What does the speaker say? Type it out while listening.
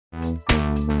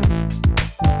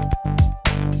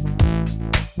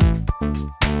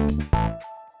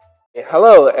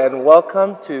Hello and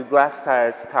welcome to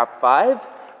Glasstire's Top 5,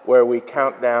 where we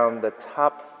count down the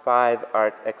top 5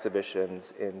 art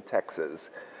exhibitions in Texas.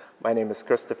 My name is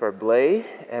Christopher Blay,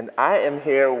 and I am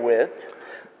here with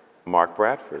Mark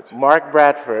Bradford. Mark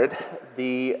Bradford,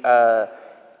 the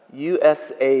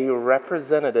USA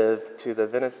representative to the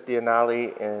Venice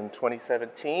Biennale in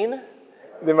 2017,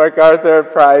 the MacArthur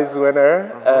Prize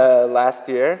winner last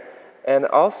year, and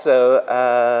also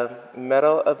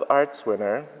Medal of Arts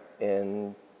winner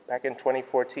back in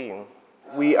 2014.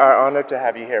 We are honored to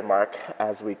have you here, Mark,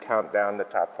 as we count down the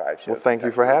top 5 shows. Well, thank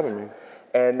you for having me.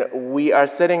 And we are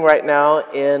sitting right now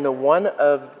in one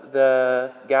of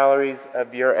the galleries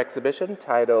of your exhibition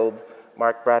titled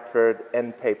Mark Bradford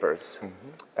End Papers.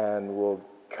 And we'll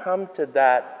come to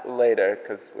that later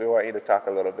because we want you to talk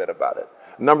a little bit about it.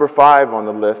 Number 5 on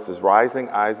the list is Rising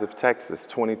Eyes of Texas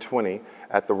 2020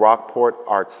 at the Rockport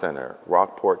Art Center,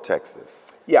 Rockport, Texas.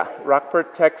 Yeah,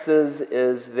 Rockport, Texas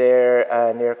is there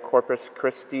near Corpus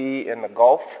Christi in the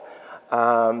Gulf.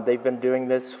 They've been doing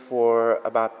this for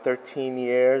about 13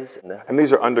 years. And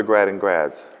these are undergrad and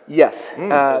grads? Yes.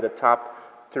 The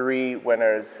top 3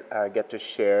 winners get to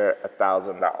share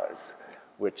 $1,000,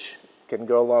 which can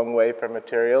go a long way for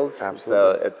materials.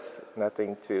 Absolutely. So it's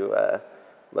nothing to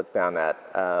look down at.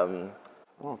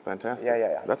 Oh, fantastic.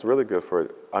 Yeah. That's really good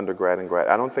for undergrad and grad.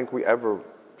 I don't think we ever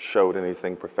showed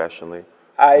anything professionally.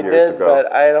 I years did, ago.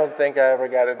 but I don't think I ever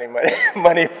got any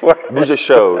money for it. You just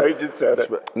showed. I just showed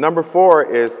it. Number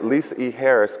 4 is Lisa E.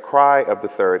 Harris' Cry of the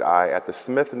Third Eye at the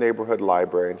Smith Neighborhood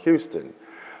Library in Houston.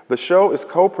 The show is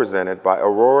co-presented by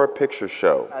Aurora Picture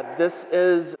Show. This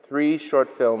is 3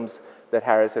 short films that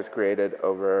Harris has created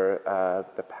over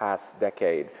the past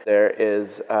decade. There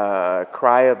is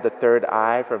Cry of the Third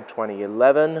Eye from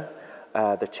 2011,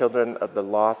 The Children of the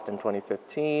Lost in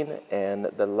 2015, and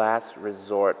The Last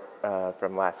Resort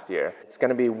from last year. It's going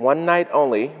to be one night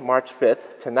only, March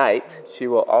 5th, tonight. She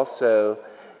will also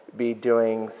be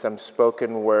doing some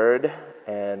spoken word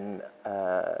and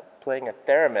playing a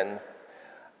theremin.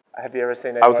 Have you ever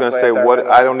seen anyone I was going to say,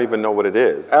 I don't even know what it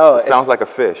is. Oh, it sounds like a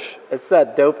fish. It's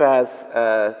that dope-ass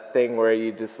thing where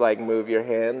you just like move your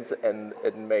hands and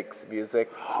it makes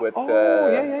music with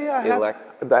I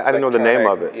didn't know the name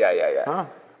of it. Yeah. Huh.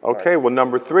 Okay, well,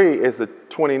 number 3 is the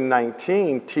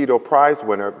 2019 Tito Prize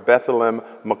winner, Bethlehem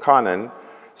McConnon,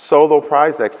 solo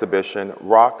prize exhibition,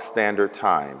 Rock Standard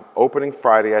Time, opening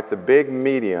Friday at the Big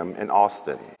Medium in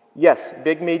Austin. Yes,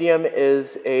 Big Medium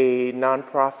is a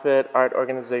nonprofit art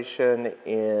organization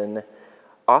in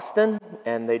Austin,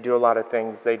 and they do a lot of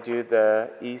things. They do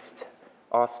the East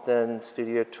Austin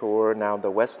studio tour, now the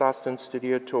West Austin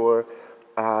studio tour.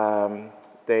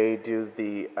 They do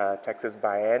the Texas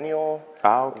Biennial,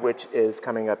 which is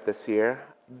coming up this year.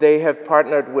 They have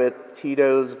partnered with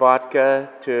Tito's Vodka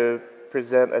to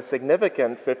present a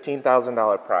significant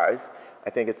 $15,000 prize. I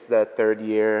think it's the 3rd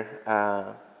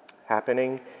year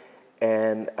happening.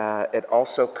 And it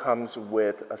also comes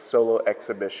with a solo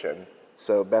exhibition.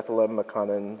 So Bethlehem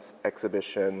McConnon's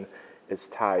exhibition is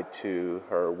tied to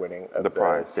her winning of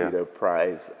the Tito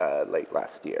Prize late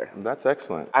last year. That's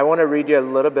excellent. I want to read you a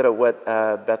little bit of what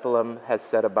Bethlehem has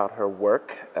said about her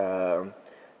work.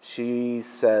 She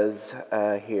says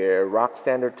here, Rock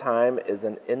Standard Time is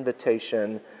an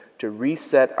invitation to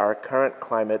reset our current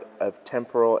climate of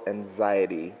temporal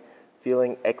anxiety,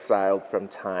 feeling exiled from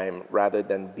time rather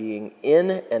than being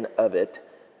in and of it.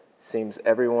 Seems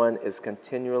everyone is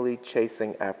continually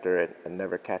chasing after it and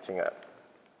never catching up.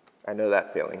 I know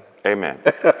that feeling. Amen.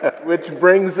 Which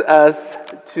brings us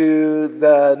to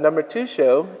the number 2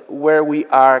 show where we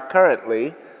are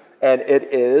currently, and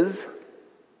it is...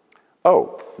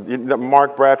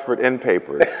 Mark Bradford End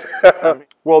Papers.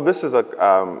 Well, this is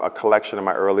a collection of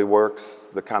my early works,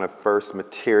 the kind of first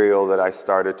material that I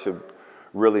started to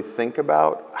really think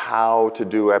about how to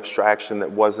do abstraction that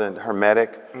wasn't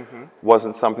hermetic,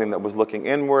 wasn't something that was looking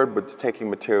inward, but taking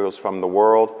materials from the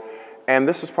world. And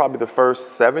this was probably the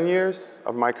first 7 years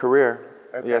of my career.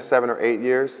 Okay. Yeah, 7 or 8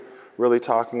 years, really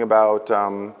talking about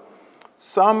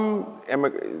some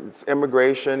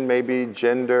immigration, maybe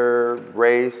gender,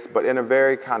 race, but in a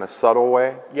very kind of subtle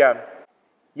way. Yeah,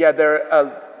 there are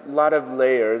a lot of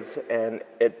layers, and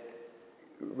it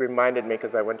reminded me,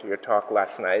 because I went to your talk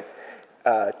last night,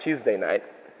 Tuesday night,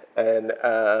 and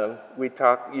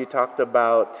you talked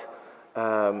about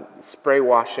spray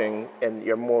washing in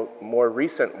your more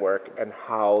recent work and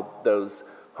how those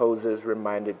hoses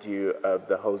reminded you of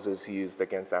the hoses used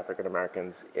against African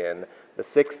Americans in the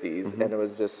 60s. And it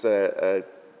was just a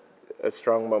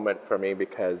strong moment for me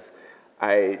because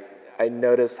I I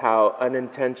noticed how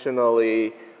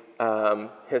unintentionally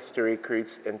history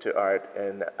creeps into art,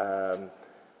 and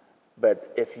but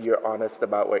if you're honest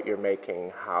about what you're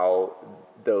making, how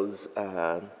those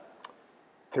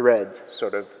threads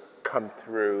sort of come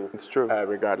through. It's true.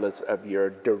 Regardless of your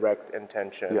direct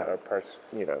intention or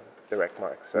direct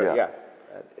mark. So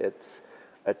it's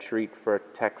a treat for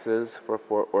Texas, for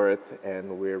Fort Worth,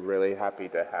 and we're really happy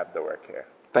to have the work here.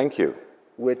 Thank you.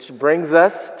 Which brings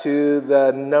us to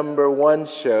the #1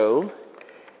 show.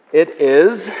 It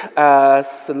is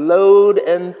Slowed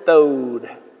and Thowed,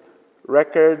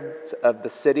 Records of the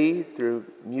City Through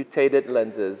Mutated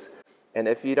Lenses. And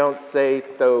if you don't say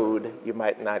thowed, you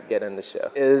might not get in the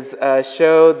show. It is a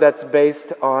show that's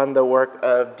based on the work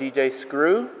of DJ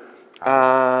Screw.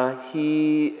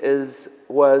 He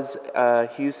was a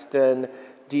Houston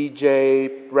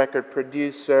DJ, record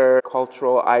producer,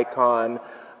 cultural icon,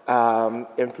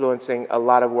 influencing a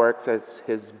lot of works as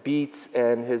his beats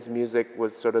and his music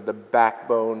was sort of the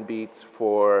backbone beats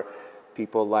for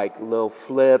people like Lil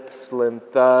Flip, Slim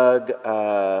Thug,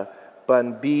 Bun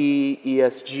B,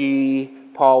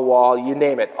 ESG, Paul Wall, you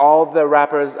name it. All the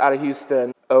rappers out of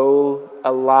Houston owe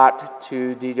a lot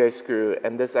to DJ Screw,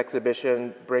 and this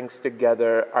exhibition brings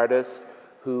together artists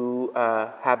who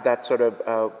have that sort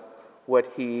of what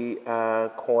he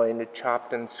coined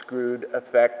chopped and screwed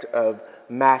effect of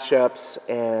mashups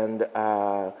and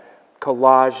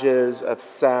collages of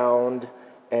sound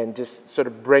and just sort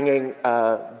of bringing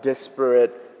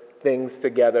disparate things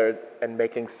together and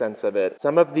making sense of it.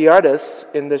 Some of the artists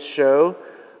in this show,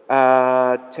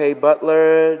 Tay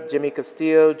Butler, Jimmy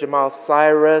Castillo, Jamal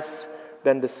Cyrus,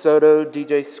 Ben DeSoto,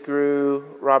 DJ Screw,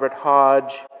 Robert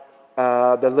Hodge,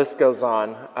 the list goes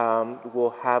on.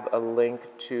 We'll have a link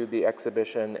to the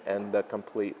exhibition and the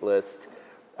complete list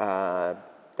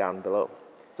down below.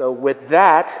 So with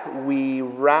that, we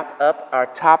wrap up our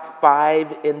top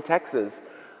 5 in Texas.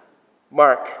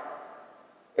 Mark,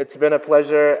 it's been a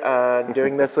pleasure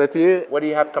doing this with you. What do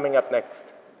you have coming up next?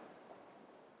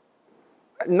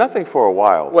 Nothing for a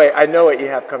while. Wait, I know what you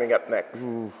have coming up next.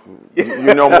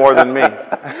 You know more than me.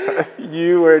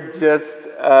 You were just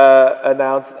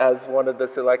announced as one of the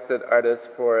selected artists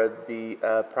for the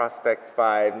Prospect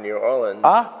 5 New Orleans.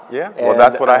 Yeah. Well,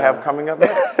 that's what I have coming up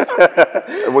next.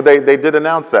 Well, they did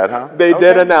announce that, huh? They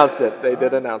did announce it. They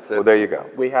did announce it. Well, there you go.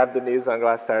 We have the news on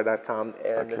Glasstire.com.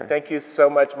 And thank you so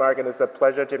much, Mark, and it's a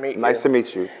pleasure to meet you. Nice to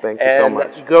meet you. Thank you so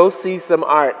much. Go see some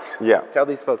art. Yeah. Tell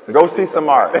these folks to go see some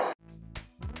art.